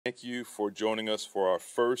Thank you for joining us for our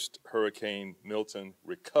first Hurricane Milton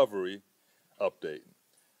recovery update.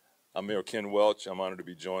 I'm Mayor Ken Welch. I'm honored to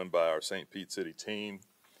be joined by our St. Pete City team.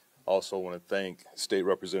 Also want to thank State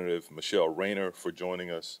Representative Michelle Rayner for joining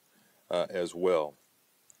us as well.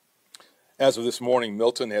 As of this morning,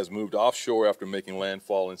 Milton has moved offshore after making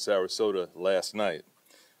landfall in Sarasota last night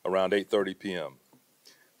around 8:30 p.m.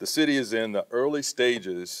 The city is in the early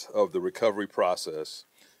stages of the recovery process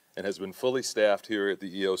and has been fully staffed here at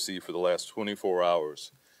the EOC for the last 24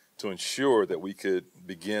 hours to ensure that we could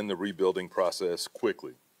begin the rebuilding process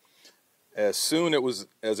quickly. As soon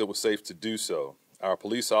as it was safe to do so, our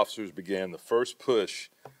police officers began the first push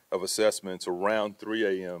of assessments around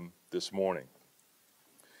 3 a.m. this morning.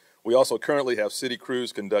 We also currently have city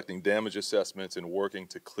crews conducting damage assessments and working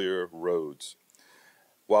to clear roads.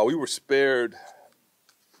 While we were spared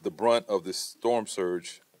the brunt of this storm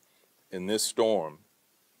surge in this storm,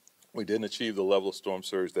 we didn't achieve the level of storm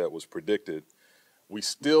surge that was predicted. We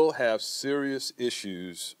still have serious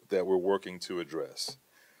issues that we're working to address.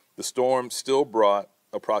 The storm still brought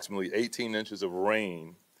approximately 18 inches of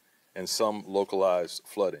rain and some localized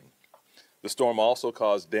flooding. The storm also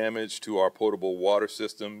caused damage to our potable water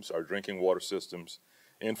systems, our drinking water systems,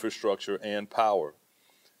 infrastructure, and power.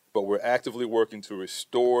 But we're actively working to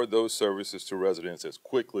restore those services to residents as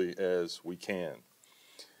quickly as we can.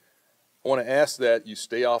 I want to ask that you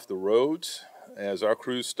stay off the roads as our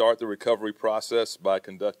crews start the recovery process by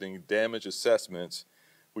conducting damage assessments.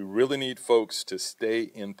 We really need folks to stay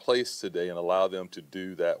in place today and allow them to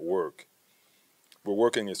do that work. We're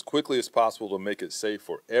working as quickly as possible to make it safe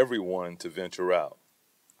for everyone to venture out.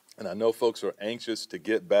 And I know folks are anxious to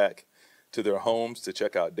get back to their homes to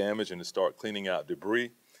check out damage and to start cleaning out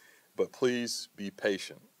debris, but please be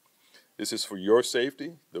patient. This is for your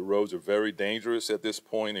safety. The roads are very dangerous at this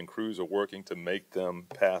point, and crews are working to make them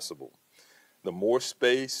passable. The more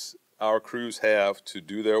space our crews have to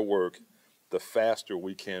do their work, the faster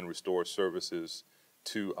we can restore services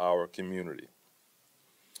to our community.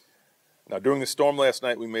 Now, during the storm last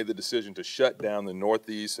night, we made the decision to shut down the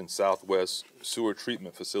northeast and southwest sewer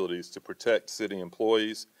treatment facilities to protect city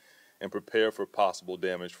employees and prepare for possible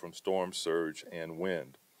damage from storm surge and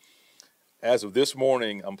wind. As of this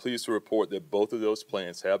morning, I'm pleased to report that both of those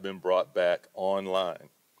plants have been brought back online.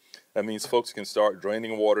 That means folks can start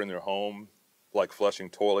draining water in their home, like flushing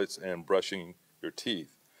toilets and brushing your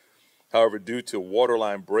teeth. However, due to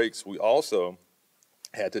waterline breaks, we also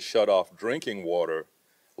had to shut off drinking water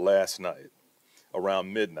last night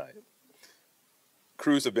around midnight.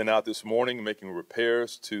 Crews have been out this morning making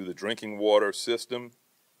repairs to the drinking water system,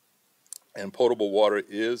 and potable water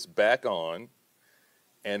is back on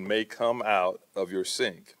and may come out of your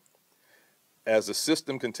sink. As the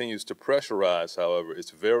system continues to pressurize, however,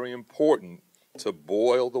 it's very important to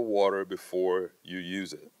boil the water before you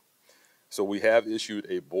use it. So we have issued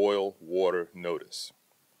a boil water notice.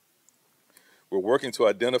 We're working to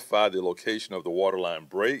identify the location of the waterline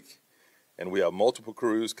break, and we have multiple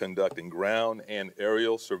crews conducting ground and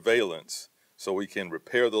aerial surveillance so we can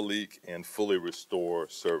repair the leak and fully restore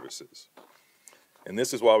services. And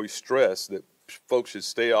this is why we stress that folks should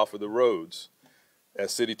stay off of the roads,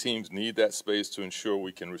 as city teams need that space to ensure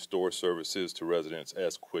we can restore services to residents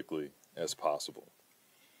as quickly as possible.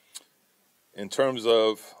 In terms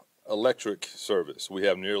of electric service, we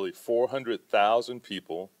have nearly 400,000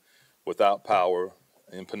 people without power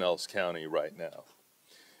in Pinellas County right now.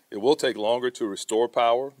 It will take longer to restore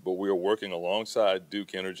power, but we are working alongside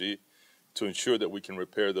Duke Energy to ensure that we can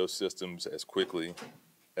repair those systems as quickly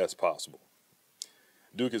as possible.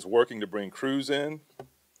 Duke is working to bring crews in,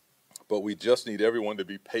 but we just need everyone to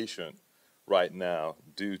be patient right now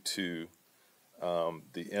due to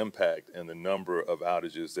the impact and the number of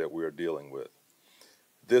outages that we are dealing with.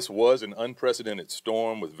 This was an unprecedented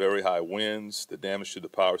storm with very high winds. The damage to the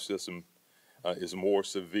power system is more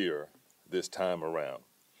severe this time around.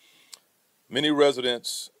 Many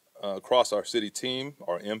residents across our city team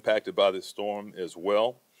are impacted by this storm as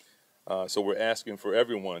well. So we're asking for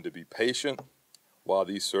everyone to be patient while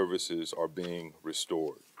these services are being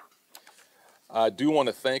restored. I do want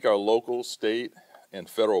to thank our local, state, and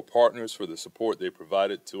federal partners for the support they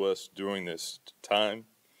provided to us during this time.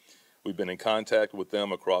 We've been in contact with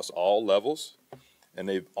them across all levels, and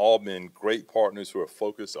they've all been great partners who are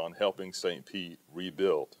focused on helping St. Pete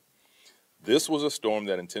rebuild. This was a storm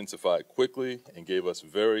that intensified quickly and gave us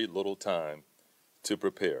very little time to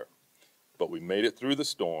prepare. But we made it through the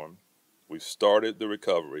storm, we've started the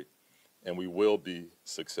recovery, and we will be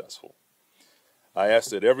successful. I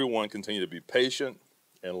ask that everyone continue to be patient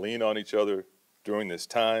and lean on each other during this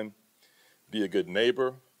time. Be a good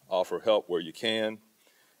neighbor, offer help where you can,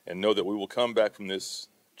 and know that we will come back from this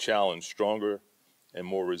challenge stronger and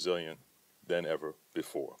more resilient than ever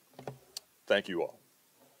before. Thank you all.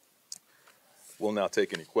 We'll now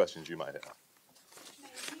take any questions you might have. Mayor,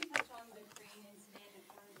 can you touch on the crane incident at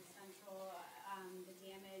Forbes Central, the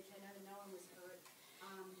damage? I know that no one was hurt,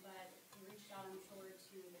 but you reached out, I'm sure,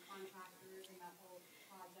 to the contractors and that whole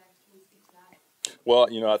project. Can you speak to that? Well,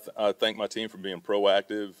 I thank my team for being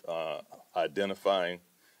proactive, identifying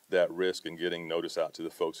that risk and getting notice out to the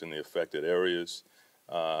folks in the affected areas.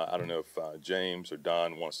 I don't know if James or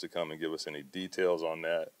Don wants to come and give us any details on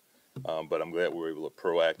that, but I'm glad we were able to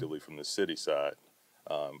proactively from the city side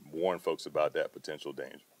warn folks about that potential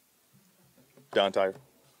danger. Don Tyre,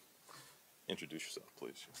 introduce yourself,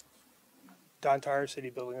 please. Don Tyre, city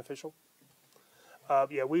building official.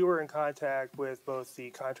 Yeah, we were in contact with both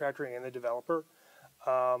the contractor and the developer.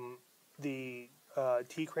 The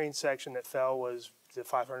T-crane section that fell was the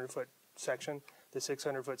 500-foot section. The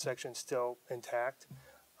 600-foot section still intact.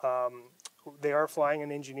 They are flying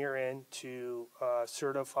an engineer in to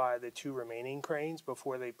certify the 2 remaining cranes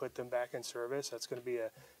before they put them back in service. That's going to be a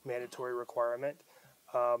mandatory requirement.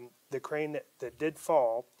 The crane that did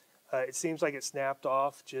fall, it seems like it snapped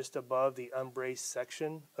off just above the unbraced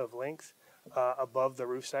section of length, above the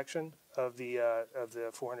roof section of the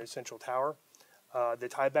 400 Central Tower. The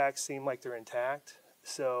tiebacks seem like they're intact.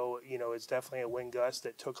 So, it's definitely a wind gust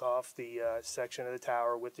that took off the section of the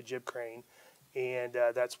tower with the jib crane, and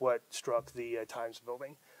that's what struck the Times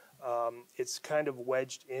building. It's kind of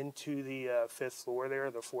wedged into the 5th floor there,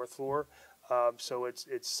 the 4th floor, so it's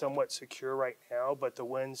somewhat secure right now, but the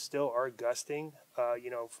winds still are gusting,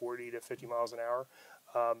 40 to 50 miles an hour.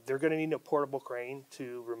 They're going to need a portable crane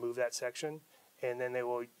to remove that section, and then they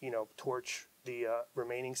will, torch the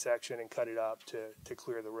remaining section and cut it up to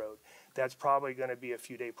clear the road. That's probably going to be a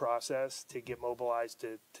few-day process to get mobilized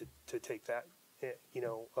to take that,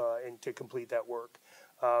 and to complete that work.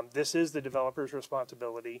 This is the developer's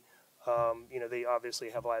responsibility. They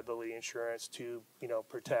obviously have liability insurance to,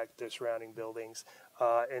 protect the surrounding buildings,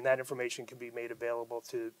 and that information can be made available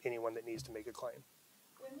to anyone that needs to make a claim.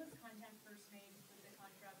 When was contact first made with the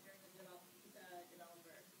contractor and the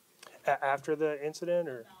developer? After the incident,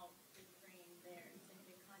 or?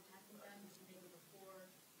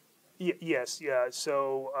 Yes, yeah.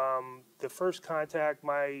 So the first contact,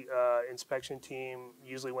 my inspection team,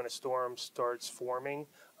 usually when a storm starts forming,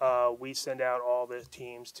 we send out all the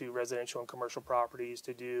teams to residential and commercial properties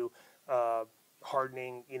to do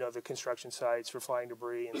hardening, the construction sites for flying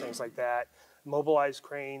debris and things like that. Mobilized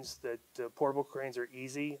cranes, the portable cranes are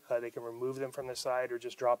easy. They can remove them from the site or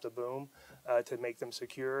just drop the boom to make them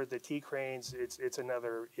secure. The T-cranes, it's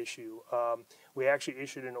another issue. We actually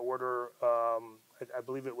issued an order, I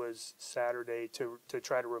believe it was Saturday, to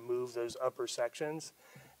try to remove those upper sections.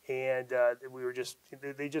 And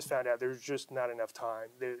they just found out there's just not enough time.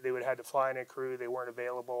 They would have had to fly in a crew. They weren't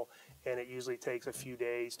available, and it usually takes a few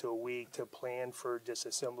days to a week to plan for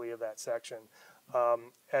disassembly of that section.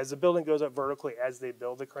 As the building goes up vertically, as they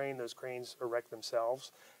build the crane, those cranes erect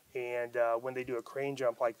themselves. And when they do a crane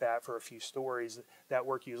jump like that for a few stories, that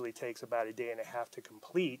work usually takes about a day and a half to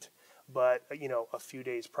complete. But, a few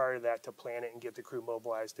days prior to that to plan it and get the crew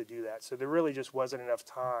mobilized to do that. So there really just wasn't enough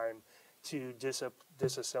time to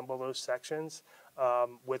disassemble those sections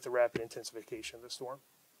with the rapid intensification of the storm.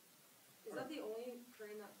 Is that the only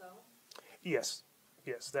crane that fell? Yes,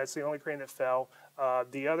 that's the only crane that fell.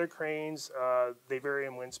 The other cranes, they vary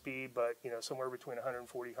in wind speed, but somewhere between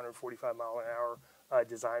 140, 145 mile an hour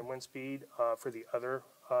design wind speed for the other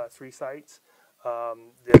 3 sites.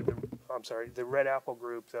 The Red Apple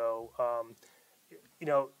group, though,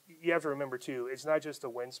 you have to remember too, it's not just the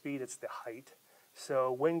wind speed, it's the height.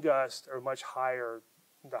 So wind gusts are much higher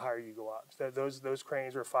the higher you go up. So those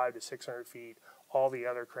cranes were 500 to 600 feet. All the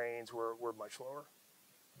other cranes were much lower.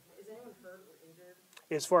 Is anyone hurt or injured?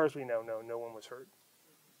 As far as we know, no one was hurt.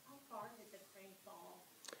 How far did the crane fall?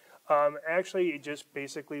 Actually, it just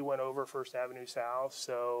basically went over First Avenue South.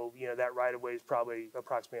 So, that right-of-way is probably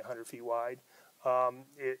approximately 100 feet wide.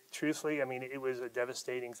 Truthfully, it was a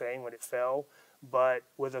devastating thing when it fell. But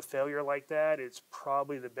with a failure like that, it's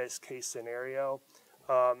probably the best case scenario.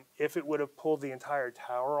 If it would have pulled the entire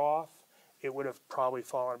tower off, it would have probably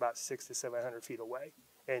fallen about 600 to 700 feet away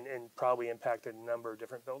and probably impacted a number of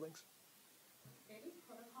different buildings. Any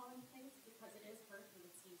protocol in place, because it is hurricane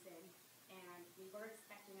season and we were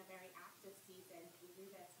expecting a very active season. We knew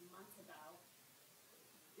this months ago.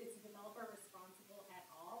 Is the developer responsible at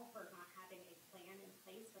all for not having a plan in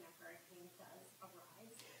place when a hurricane does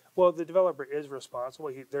arise? Well, the developer is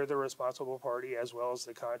responsible. They're the responsible party as well as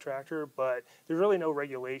the contractor, but there's really no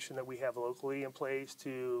regulation that we have locally in place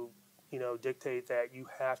to dictate that you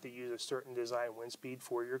have to use a certain design wind speed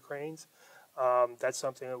for your cranes. That's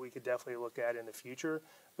something that we could definitely look at in the future.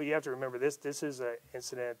 But you have to remember this is an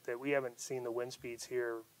incident that we haven't seen the wind speeds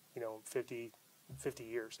here, 50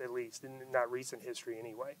 years at least, in not recent history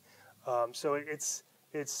anyway. So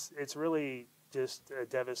it's really just a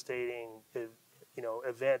devastating,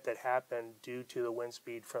 event that happened due to the wind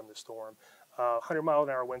speed from the storm.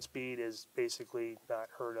 100-mile-an-hour wind speed is basically not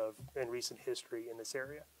heard of in recent history in this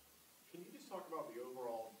area. Can you just talk about the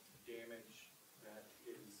overall damage that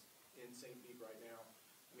is in St. Pete right now?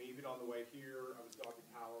 I mean, even on the way here, I was dogging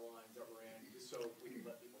power lines that were in, just so we can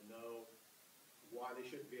let people know why they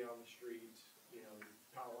shouldn't be on the street.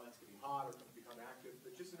 Power lines can be hot or can become active,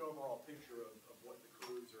 but just an overall picture of what the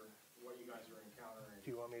crews are, what you guys are encountering.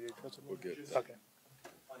 Do you want me to address it? We're good. Okay.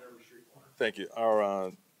 On every street corner. Thank you.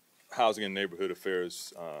 Our Housing and Neighborhood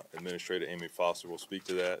Affairs Administrator Amy Foster will speak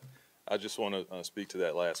to that. I just want to speak to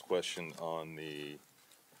that last question on the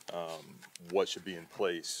what should be in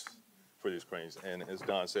place for these cranes. And as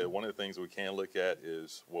Don said, one of the things we can look at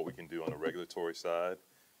is what we can do on the regulatory side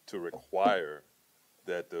to require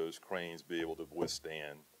that those cranes be able to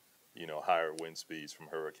withstand, higher wind speeds from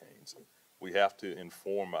hurricanes. We have to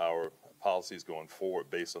inform our policies going forward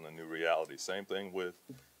based on the new reality. Same thing with,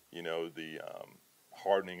 the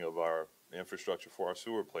hardening of our infrastructure for our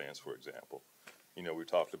sewer plants, for example. We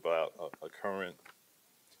talked about a current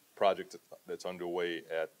project that's underway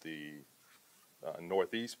at the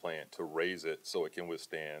Northeast plant to raise it so it can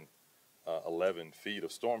withstand 11 feet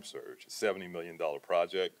of storm surge. $70 million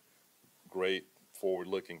project, great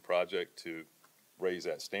forward-looking project to raise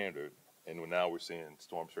that standard. And now we're seeing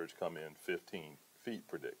storm surge come in 15 feet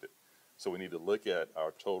predicted. So we need to look at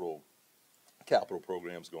our total capital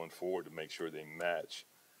programs going forward to make sure they match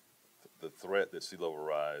the threat that sea level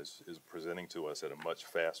rise is presenting to us at a much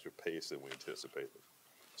faster pace than we anticipated.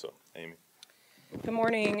 So, Amy. Good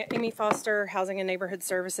morning. Amy Foster, Housing and Neighborhood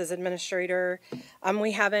Services Administrator.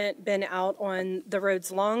 We haven't been out on the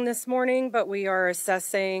roads long this morning, but we are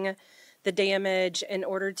assessing the damage in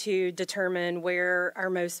order to determine where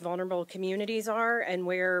our most vulnerable communities are and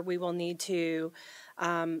where we will need to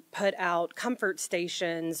put out comfort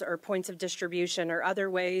stations or points of distribution or other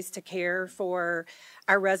ways to care for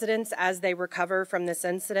our residents as they recover from this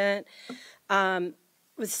incident.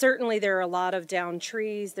 Certainly there are a lot of downed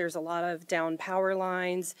trees, there's a lot of downed power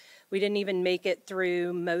lines. We didn't even make it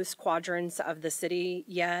through most quadrants of the city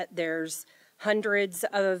yet. There's hundreds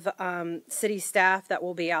of city staff that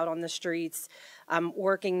will be out on the streets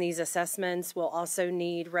working these assessments. We'll also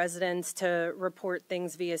need residents to report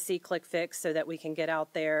things via See-Click-Fix so that we can get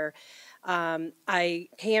out there. I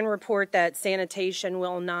can report that sanitation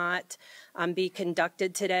will not be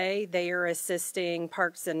conducted today. They are assisting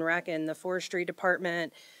Parks and Rec and the Forestry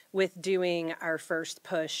Department with doing our first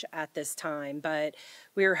push at this time. But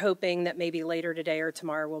we're hoping that maybe later today or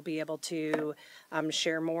tomorrow we'll be able to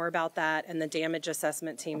share more about that, and the damage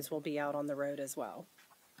assessment teams will be out on the road as well.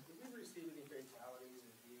 Did we receive any fatalities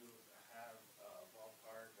if you have a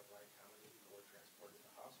ballpark of like how many people were transported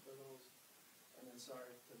to hospitals? And then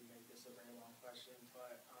sorry to make this a very long question,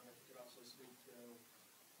 but if you could also speak to,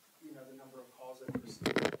 the number of calls that you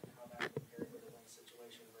received and how that compared with the wind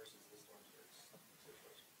situation versus the storm surge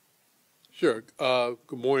situation. Sure.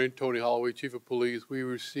 Good morning, Tony Holloway, Chief of Police. We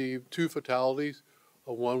received 2 fatalities.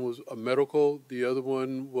 One was a medical. The other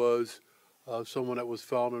one was someone that was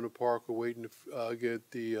found in the park or waiting to get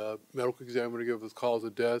the medical examiner to give us cause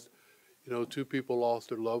of death. 2 people lost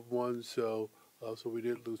their loved ones, so we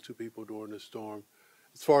did lose 2 people during the storm.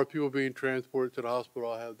 As far as people being transported to the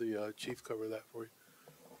hospital, I'll have the chief cover that for you.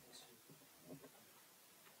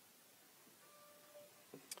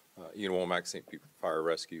 Ian Womack, St. Pete Fire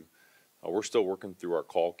Rescue. We're still working through our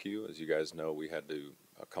call queue. As you guys know, we had to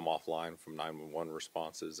come offline from 911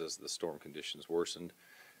 responses as the storm conditions worsened.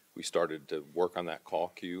 We started to work on that call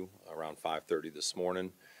queue around 5:30 this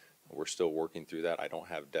morning. We're still working through that. I don't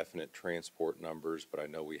have definite transport numbers, but I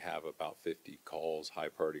know we have about 50 calls, high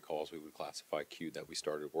priority calls we would classify queue that we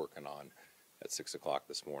started working on at 6 o'clock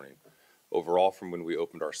this morning. Overall, from when we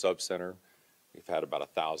opened our sub-center, we've had about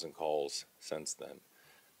 1,000 calls since then.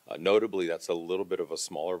 Notably, that's a little bit of a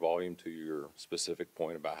smaller volume to your specific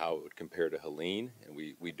point about how it would compare to Helene, and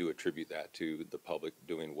we do attribute that to the public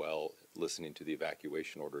doing well, listening to the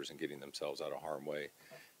evacuation orders and getting themselves out of harm's way,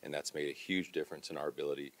 and that's made a huge difference in our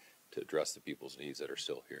ability to address the people's needs that are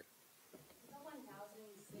still here. Is that 1,000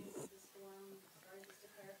 since the storm started, just to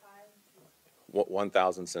clarify?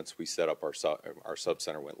 1,000 since we set up our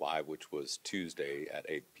sub-center went live, which was Tuesday at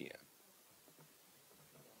 8 p.m.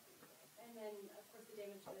 And then, of course, the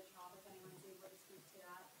damage to the shop, if anyone's able to speak to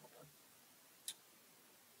that.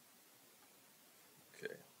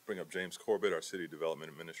 bring up James Corbett, our City Development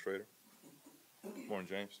Administrator. Morning,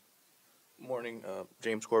 James. Morning,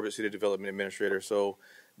 James Corbett, City Development Administrator. So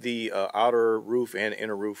the outer roof and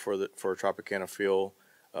inner roof for Tropicana Field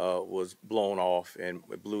was blown off, and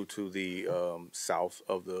it blew to the south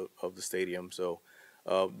of the stadium. So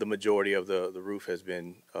the majority of the roof has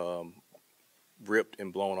been ripped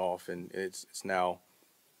and blown off, and it's now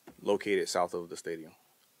located south of the stadium.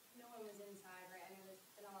 No one was inside, right? I know there's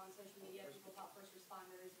been on social media, people thought first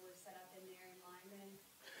responders were set up in there in linemen.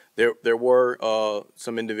 There were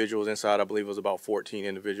some individuals inside. I believe it was about 14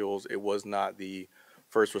 individuals. It was not the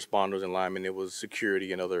first responders and linemen. It was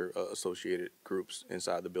security and other associated groups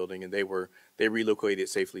inside the building, and they relocated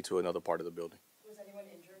safely to another part of the building. Was anyone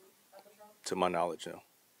injured at the Trop? To my knowledge, no.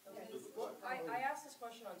 Okay. I asked this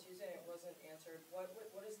question on Tuesday and it wasn't answered. What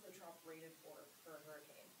is the Trop rated for a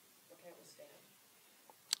hurricane? What can it withstand?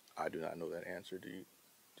 I do not know that answer. Do you?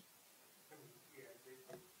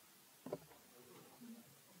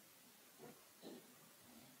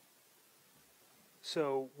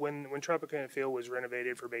 So when Tropicana Field was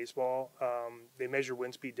renovated for baseball, they measured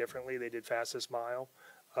wind speed differently. They did fastest mile.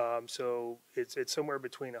 So it's somewhere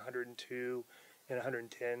between 102 and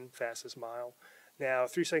 110 fastest mile. Now,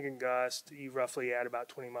 3-second gust, you roughly add about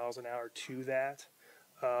 20 miles an hour to that.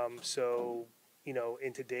 So, you know,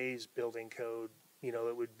 in today's building code, you know,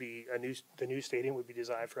 it would be the new stadium would be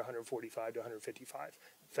designed for 145 to 155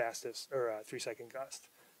 fastest or 3-second gust.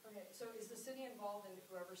 Okay, so is the city involved in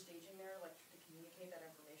whoever's staging there, like to communicate that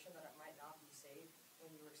information that it might not be safe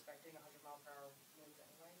when you were expecting 100-mile-per-hour winds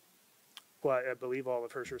anyway? Well, I believe all the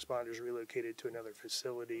first responders relocated to another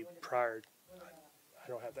facility prior. I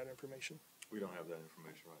don't have that information. We don't have that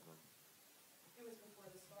information right now. It was before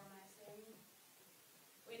the storm, I assume.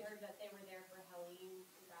 We'd heard that they were there for Helene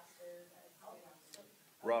disaster.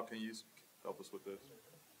 Rob, can you help us with this?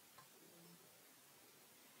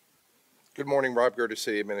 Good morning, Rob Gertis,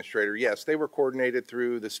 City Administrator. Yes, they were coordinated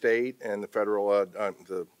through the state and the federal,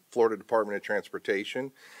 the Florida Department of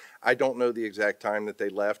Transportation. I don't know the exact time that they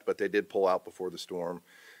left, but they did pull out before the storm.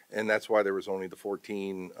 And that's why there was only the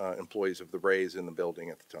 14 employees of the Rays in the building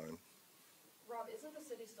at the time. Rob, isn't the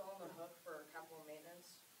city still on the hook for capital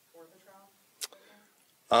maintenance for the Trop?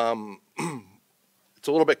 It's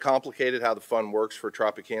a little bit complicated how the fund works for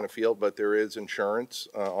Tropicana Field, but there is insurance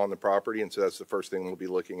on the property, and so that's the first thing we'll be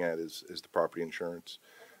looking at is the property insurance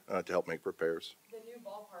to help make repairs. The new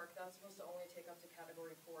ballpark, that's supposed to only take up to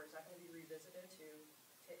Category 4. Is that going to be revisited to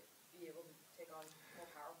be able to take on more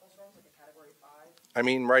powerful storms like a Category 5? I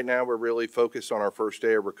mean, right now we're really focused on our first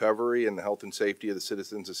day of recovery and the health and safety of the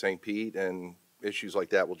citizens of St. Pete, and issues like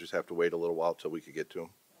that, we'll just have to wait a little while till we could get to them.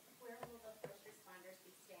 Where will the first responders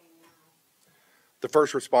be staying now? The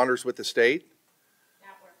first responders with the state?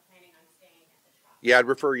 That we're planning on staying at the Trop. Yeah, I'd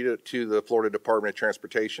refer you to the Florida Department of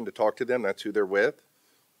Transportation to talk to them. That's who they're with.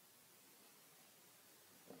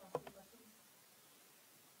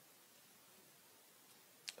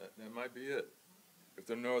 That might be it. If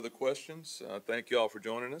there are no other questions, thank you all for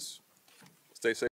joining us. Stay safe.